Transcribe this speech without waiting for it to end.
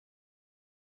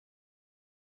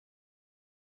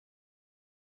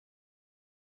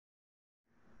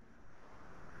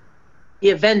The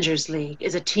Avengers League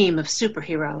is a team of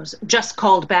superheroes just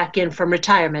called back in from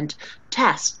retirement,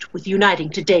 tasked with uniting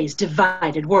today's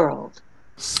divided world.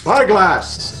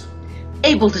 Spyglass!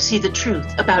 Able to see the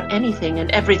truth about anything and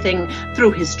everything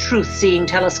through his truth-seeing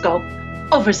telescope.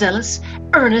 Overzealous,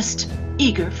 earnest,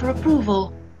 eager for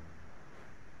approval.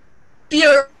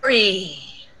 Fury!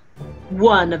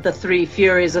 One of the three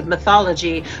Furies of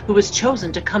mythology who was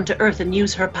chosen to come to Earth and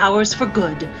use her powers for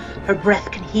good. Her breath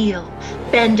can heal,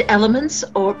 bend elements,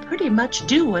 or pretty much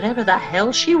do whatever the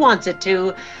hell she wants it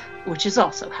to, which is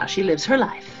also how she lives her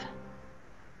life.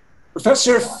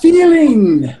 Professor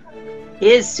Feeling!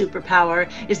 His superpower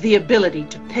is the ability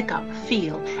to pick up,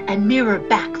 feel, and mirror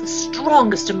back the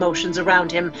strongest emotions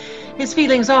around him. His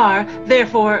feelings are,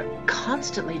 therefore,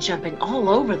 constantly jumping all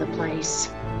over the place.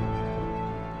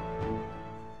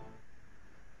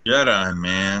 Jedi,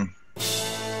 man.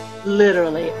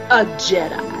 Literally a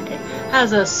Jedi.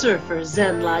 Has a surfer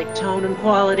zen-like tone and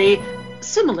quality,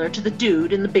 similar to the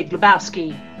dude in The Big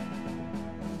Lebowski.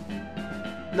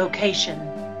 Location: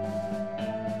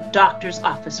 doctor's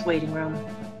office waiting room.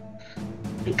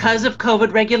 Because of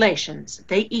COVID regulations,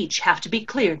 they each have to be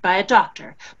cleared by a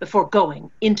doctor before going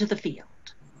into the field.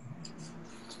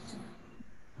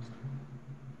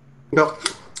 No.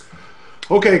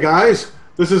 Okay, guys.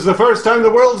 This is the first time the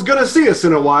world's gonna see us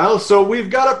in a while, so we've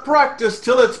gotta practice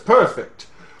till it's perfect.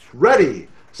 Ready,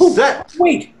 set.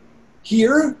 Wait,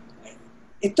 here?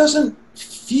 It doesn't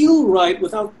feel right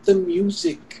without the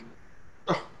music.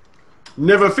 Oh,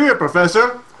 never fear,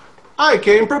 Professor. I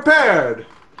came prepared.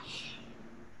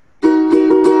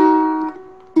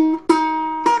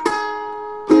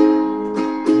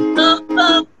 Bum,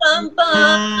 bum, bum,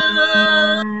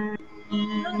 bum.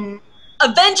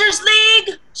 Avengers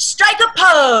League, strike a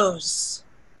pose!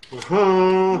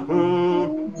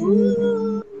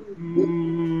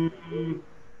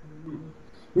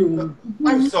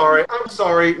 I'm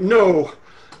sorry. No.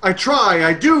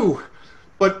 I do.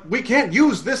 But we can't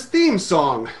use this theme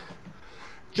song.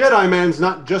 Jedi Man's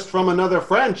not just from another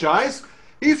franchise.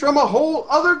 He's from a whole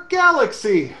other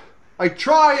galaxy. I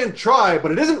try,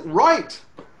 but it isn't right.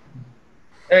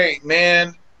 Hey,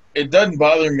 man, it doesn't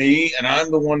bother me, and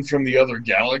I'm the one from the other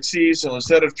galaxy, so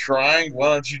instead of trying,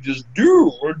 why don't you just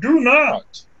do or do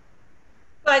not?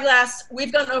 Spyglass,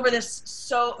 we've gone over this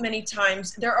so many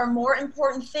times. There are more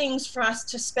important things for us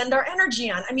to spend our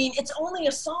energy on. I mean, it's only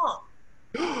a song.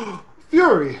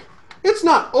 Fury, it's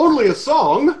not only a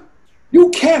song. You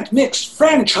can't mix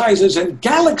franchises and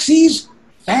galaxies.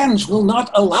 Fans will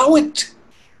not allow it.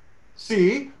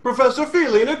 See, Professor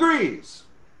Feeling agrees.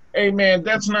 Hey, man,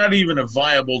 that's not even a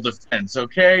viable defense,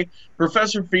 okay?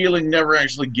 Professor Feeling never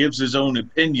actually gives his own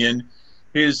opinion.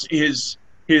 His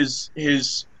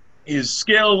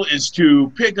skill is to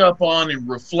pick up on and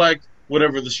reflect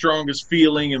whatever the strongest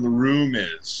feeling in the room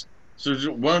is. So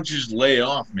why don't you just lay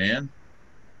off, man?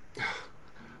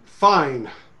 Fine.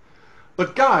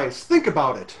 But guys, think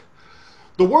about it.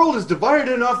 The world is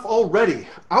divided enough already.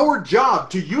 Our job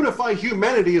to unify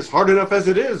humanity is hard enough as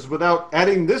it is without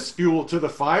adding this fuel to the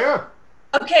fire.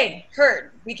 Okay,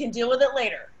 heard. We can deal with it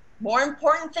later. More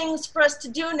important things for us to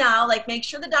do now, like make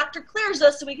sure the doctor clears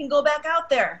us so we can go back out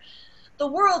there. The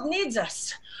world needs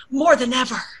us more than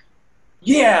ever.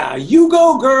 Yeah, you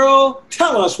go, girl.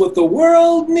 Tell us what the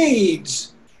world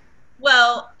needs.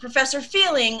 Well, Professor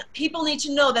Feeling, people need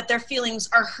to know that their feelings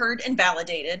are heard and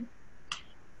validated.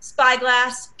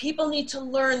 Spyglass, people need to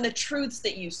learn the truths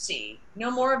that you see. No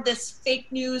more of this fake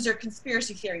news or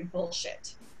conspiracy theory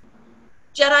bullshit.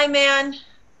 Jedi Man,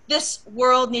 this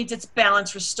world needs its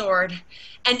balance restored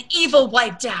and evil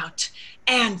wiped out,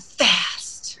 and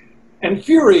fast. And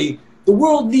Fury, the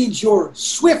world needs your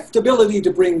swift ability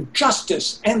to bring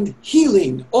justice and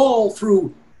healing all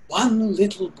through one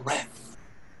little breath.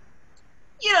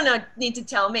 You don't need to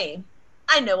tell me.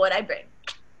 I know what I bring.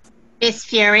 Miss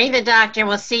Fury, the doctor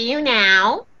will see you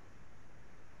now.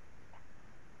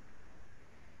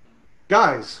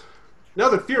 Guys, now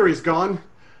that Fury's gone,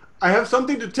 I have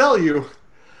something to tell you.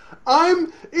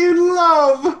 I'm in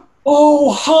love!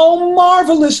 Oh, how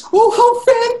marvelous! Oh, how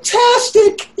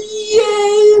fantastic!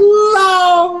 Yay,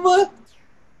 love!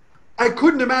 I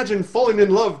couldn't imagine falling in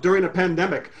love during a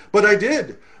pandemic, but I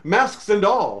did, masks and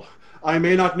all. I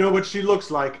may not know what she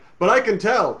looks like, but I can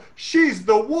tell she's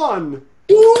the one.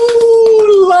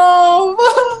 Ooh,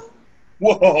 love!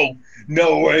 Whoa,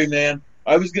 no way, man.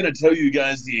 I was going to tell you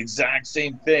guys the exact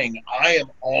same thing. I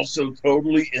am also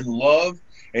totally in love,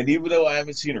 and even though I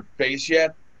haven't seen her face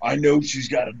yet, I know she's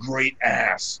got a great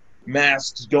ass.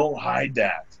 Masks don't hide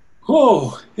that.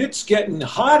 Oh, it's getting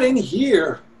hot in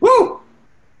here. Woo!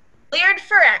 Cleared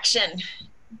for action.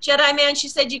 Jedi Man, she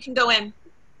said you can go in.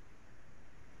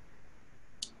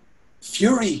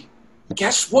 Fury,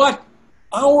 guess what?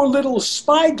 Our little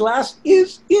spyglass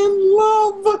is in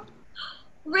love.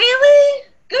 Really?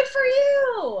 Good for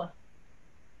you.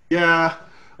 Yeah,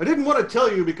 I didn't want to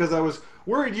tell you because I was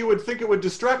worried you would think it would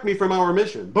distract me from our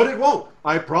mission, but it won't,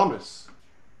 I promise.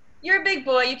 You're a big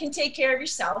boy. You can take care of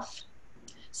yourself.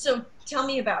 So tell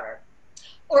me about her.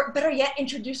 Or better yet,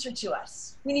 introduce her to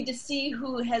us. We need to see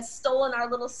who has stolen our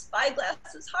little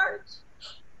spyglass's heart.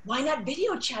 Why not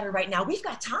video chat her right now? We've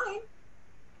got time.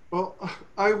 Well,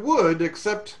 I would,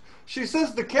 except she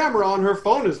says the camera on her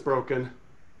phone is broken.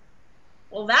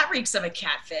 Well, that reeks of a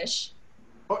catfish.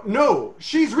 No,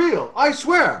 she's real, I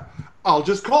swear. I'll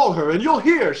just call her and you'll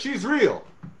hear she's real.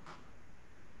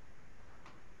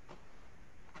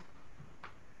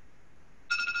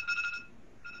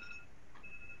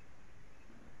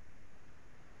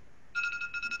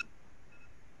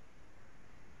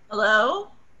 Hello?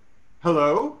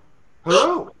 Hello?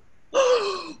 Hello?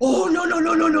 Oh, no, no,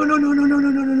 no, no, no, no, no, no, no, no, no,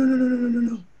 no, no, no, no, no,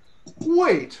 no.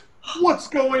 Wait, what's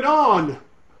going on?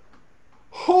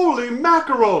 Holy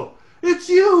mackerel, it's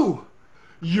you!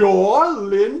 You're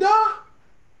Linda?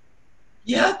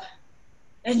 Yep.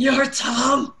 And you're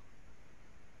Tom.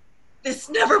 This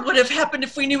never would have happened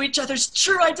if we knew each other's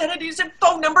true identities and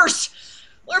phone numbers.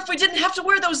 Or if we didn't have to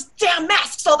wear those damn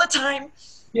masks all the time.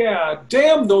 Yeah,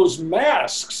 damn those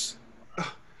masks.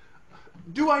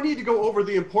 Do I need to go over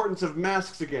the importance of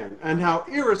masks again, and how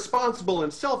irresponsible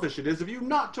and selfish it is of you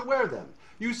not to wear them?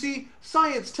 You see,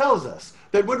 science tells us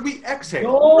that when we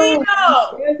exhale... We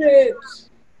know! Get it.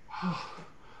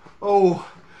 Oh,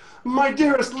 my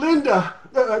dearest Linda,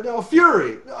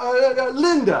 Fury,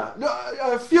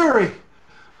 Linda, Fury.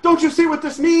 Don't you see what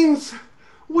this means?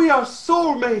 We are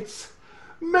soulmates,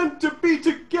 meant to be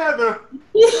together.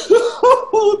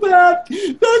 Oh,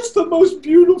 that's the most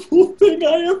beautiful thing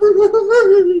I ever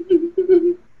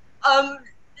heard.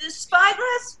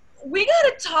 Spyglass, we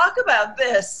gotta talk about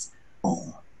this.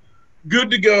 Good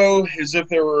to go, as if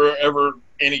there were ever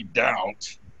any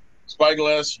doubt.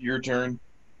 Spyglass, your turn.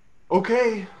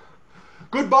 Okay,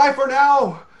 goodbye for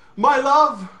now, my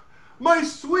love, my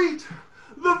sweet,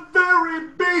 the very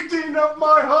beating of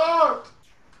my heart.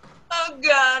 Oh,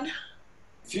 God.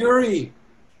 Fury,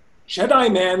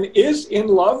 Jedi Man is in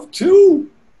love too.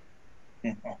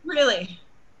 Really?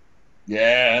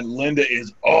 Yeah, and Linda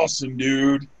is awesome,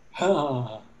 dude.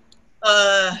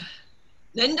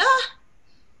 Linda?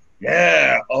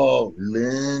 Yeah, oh,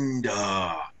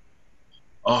 Linda.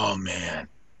 Oh, man.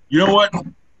 You know what?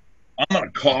 I'm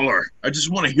gonna call her. I just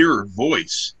want to hear her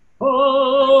voice.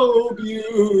 Oh,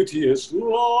 beauteous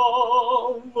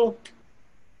love.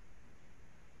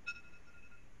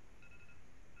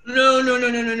 No, no, no,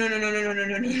 no, no, no, no, no, no, no,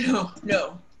 no, no, no,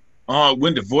 no. Oh, it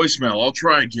went to voicemail. I'll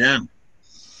try again.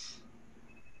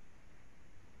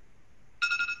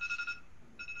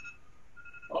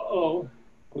 Uh-oh.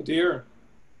 Oh, dear.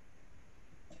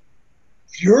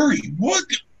 Fury, what?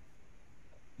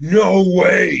 No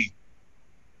way.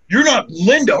 You're not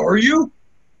Linda, are you?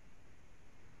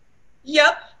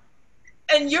 Yep.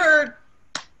 And you're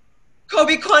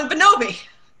Obi-Wan Kenobi.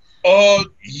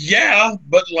 Yeah,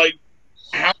 but like,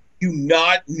 how do you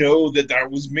not know that that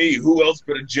was me? Who else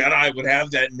but a Jedi would have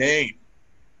that name?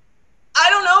 I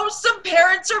don't know. Some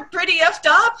parents are pretty effed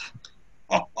up.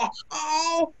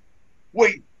 Oh,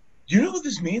 wait. Do you know what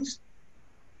this means?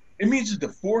 It means that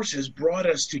the Force has brought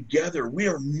us together. We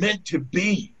are meant to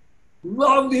be.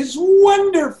 Love is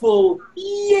wonderful.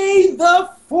 Yay,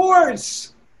 the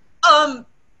Force. Obi-Wan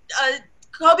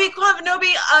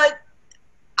Kenobi,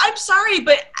 I'm sorry,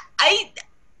 but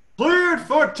Cleared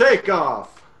for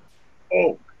takeoff.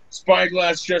 Oh,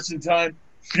 Spyglass just in time.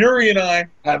 Fury and I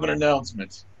have an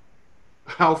announcement.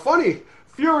 How funny.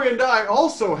 Fury and I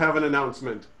also have an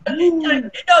announcement. no,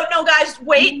 guys,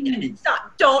 wait.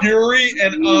 Stop. Don't. Fury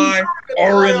and I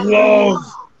are in love.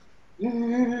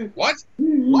 What?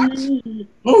 What?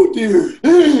 Oh, dear.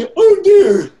 Oh,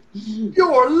 dear.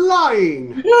 You're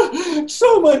lying.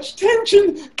 So much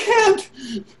tension. Can't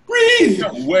breathe.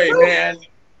 No way, man.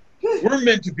 We're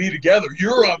meant to be together.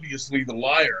 You're obviously the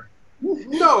liar.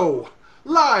 No.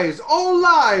 Lies. All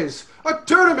lies. A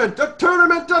tournament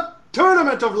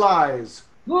of lies.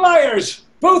 Liars,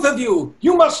 both of you.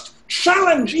 You must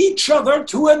challenge each other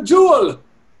to a duel.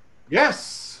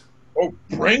 Yes. Oh,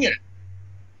 bring it.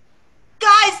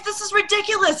 Guys, this is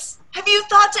ridiculous. Have you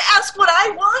thought to ask what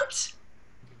I want?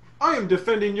 I am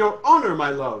defending your honor, my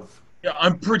love. Yeah,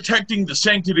 I'm protecting the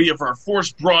sanctity of our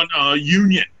Force-brought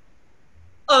union.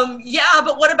 Yeah,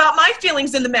 but what about my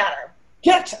feelings in the matter?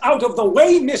 Get out of the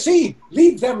way, Missy.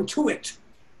 Leave them to it.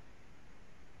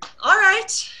 All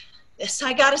right. This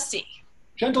I gotta see.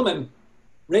 Gentlemen,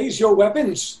 raise your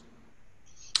weapons.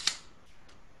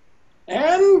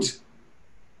 and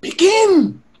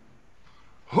begin.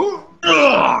 Ugh.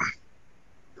 Ugh.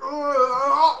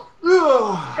 Ugh.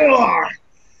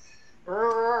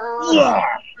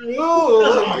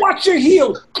 Watch your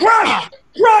heel. Crush!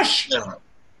 Crush!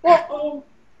 Uh-oh.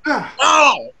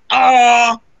 Ow!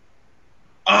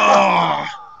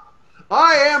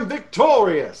 I am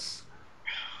victorious.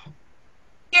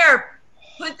 Here,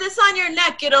 put this on your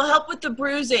neck. It'll help with the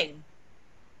bruising.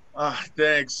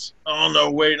 Thanks. Oh,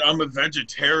 no, wait. I'm a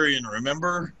vegetarian,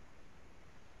 remember?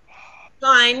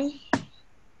 Fine.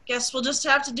 Guess we'll just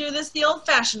have to do this the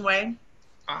old-fashioned way.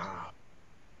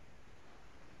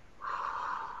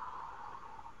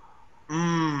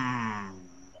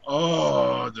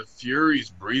 Oh, the fury's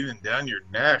breathing down your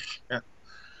neck.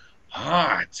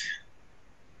 Hot.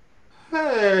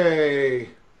 Hey,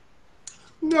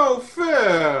 no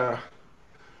fair.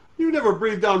 You never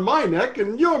breathed down my neck,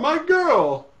 and you're my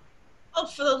girl. Oh,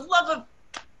 for the love of...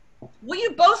 Will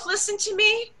you both listen to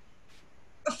me?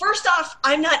 First off,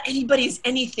 I'm not anybody's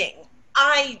anything.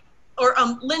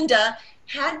 Linda,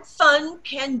 had fun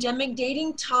pandemic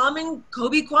dating Tom and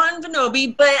Kobe Kwan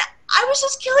Vanobi, but I was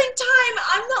just killing time.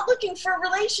 I'm not looking for a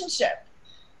relationship.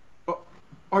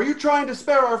 Are you trying to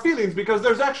spare our feelings because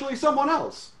there's actually someone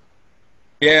else?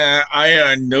 Yeah,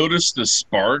 I noticed the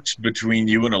sparks between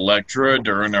you and Elektra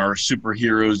during our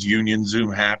Superheroes Union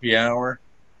Zoom happy hour.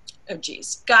 Oh,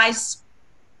 geez. Guys,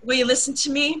 will you listen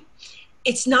to me?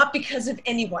 It's not because of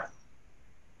anyone.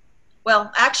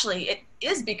 Well, actually, it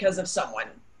is because of someone.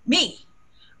 Me.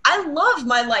 I love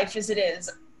my life as it is.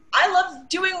 I love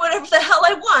doing whatever the hell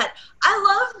I want. I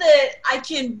love that I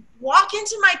can walk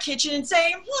into my kitchen and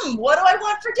say, what do I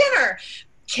want for dinner?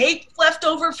 Cake left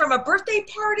over from a birthday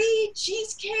party,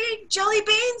 cheesecake, jelly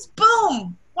beans,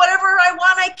 boom. Whatever I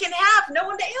want, I can have. No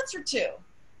one to answer to.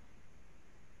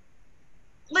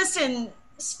 Listen,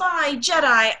 Spy,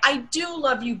 Jedi, I do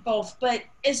love you both, but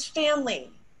as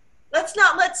family. Let's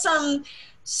not let some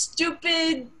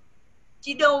stupid,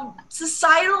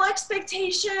 societal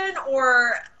expectation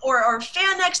or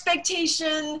fan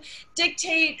expectation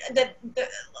dictate that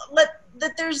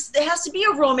there has to be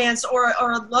a romance or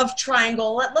a love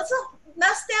triangle. Let's not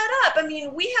mess that up. I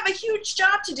mean, we have a huge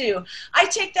job to do. I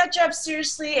take that job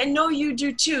seriously, and know you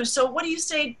do too. So what do you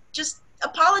say? Just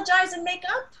apologize and make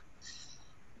up?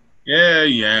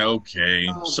 Yeah, okay.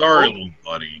 Sorry, little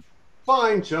buddy.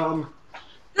 Fine, chum.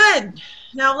 Good.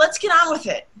 Now let's get on with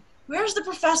it. Where's the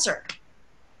professor?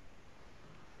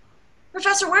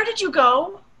 Professor, where did you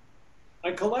go?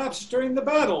 I collapsed during the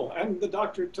battle, and the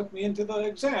doctor took me into the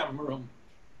exam room.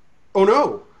 Oh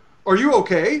no. Are you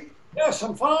okay? Yes,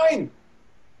 I'm fine.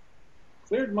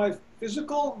 Cleared my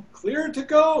physical, clear to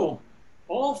go.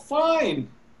 All fine.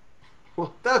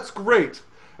 Well, that's great.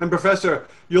 And Professor,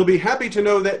 you'll be happy to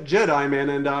know that Jedi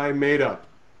Man and I made up.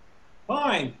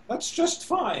 Fine. That's just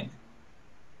fine.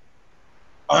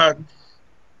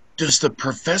 Does the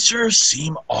professor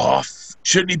seem off?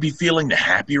 Shouldn't he be feeling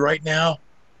happy right now?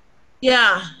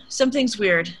 Yeah, something's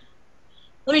weird.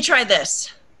 Let me try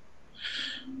this.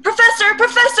 Professor,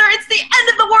 it's the end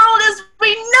of the world as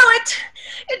we know it.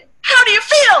 How do you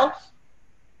feel?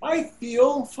 I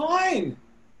feel fine.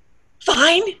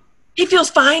 Fine? He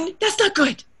feels fine? That's not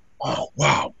good. Oh,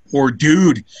 wow. Poor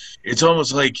dude. It's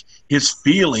almost like his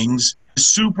feelings, his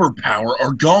superpower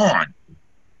are gone.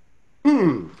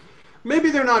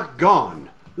 Maybe they're not gone.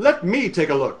 Let me take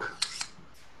a look.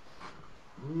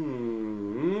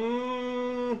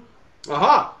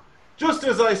 Aha! Just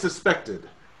as I suspected.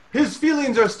 His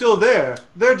feelings are still there.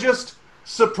 They're just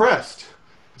suppressed.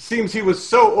 Seems he was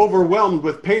so overwhelmed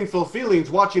with painful feelings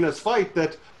watching us fight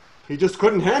that he just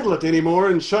couldn't handle it anymore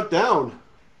and shut down.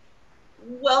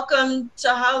 Welcome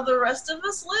to how the rest of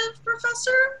us live,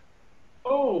 Professor?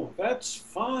 Oh, that's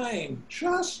fine.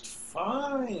 Just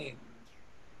fine.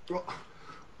 Well,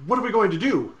 what are we going to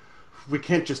do? We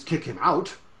can't just kick him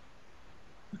out.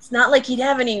 It's not like he'd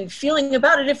have any feeling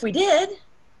about it if we did.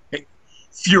 Hey,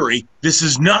 Fury, this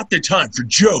is not the time for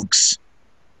jokes.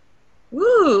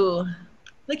 Ooh,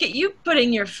 look at you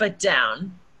putting your foot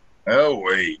down. Oh,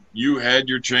 wait. You had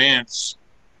your chance.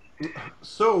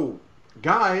 So,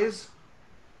 guys...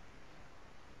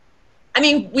 I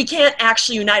mean, we can't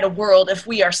actually unite a world if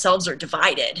we ourselves are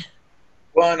divided.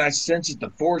 Well, and I sense that the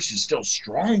Force is still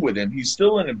strong with him. He's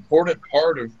still an important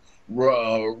part of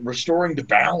restoring the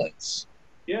balance.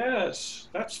 Yes,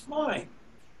 that's fine.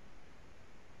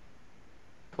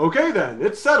 Okay then,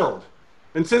 it's settled.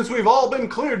 And since we've all been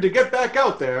cleared to get back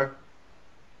out there,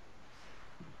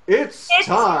 it's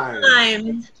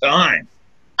time. Time.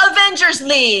 Avengers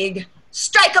League,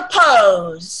 strike a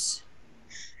pose.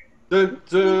 Dun,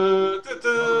 dun, dun,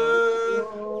 dun,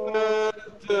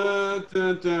 dun, dun,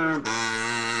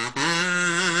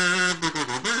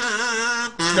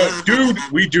 No, dude,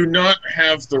 we do not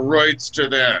have the rights to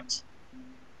that.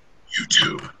 You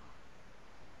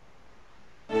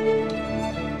do.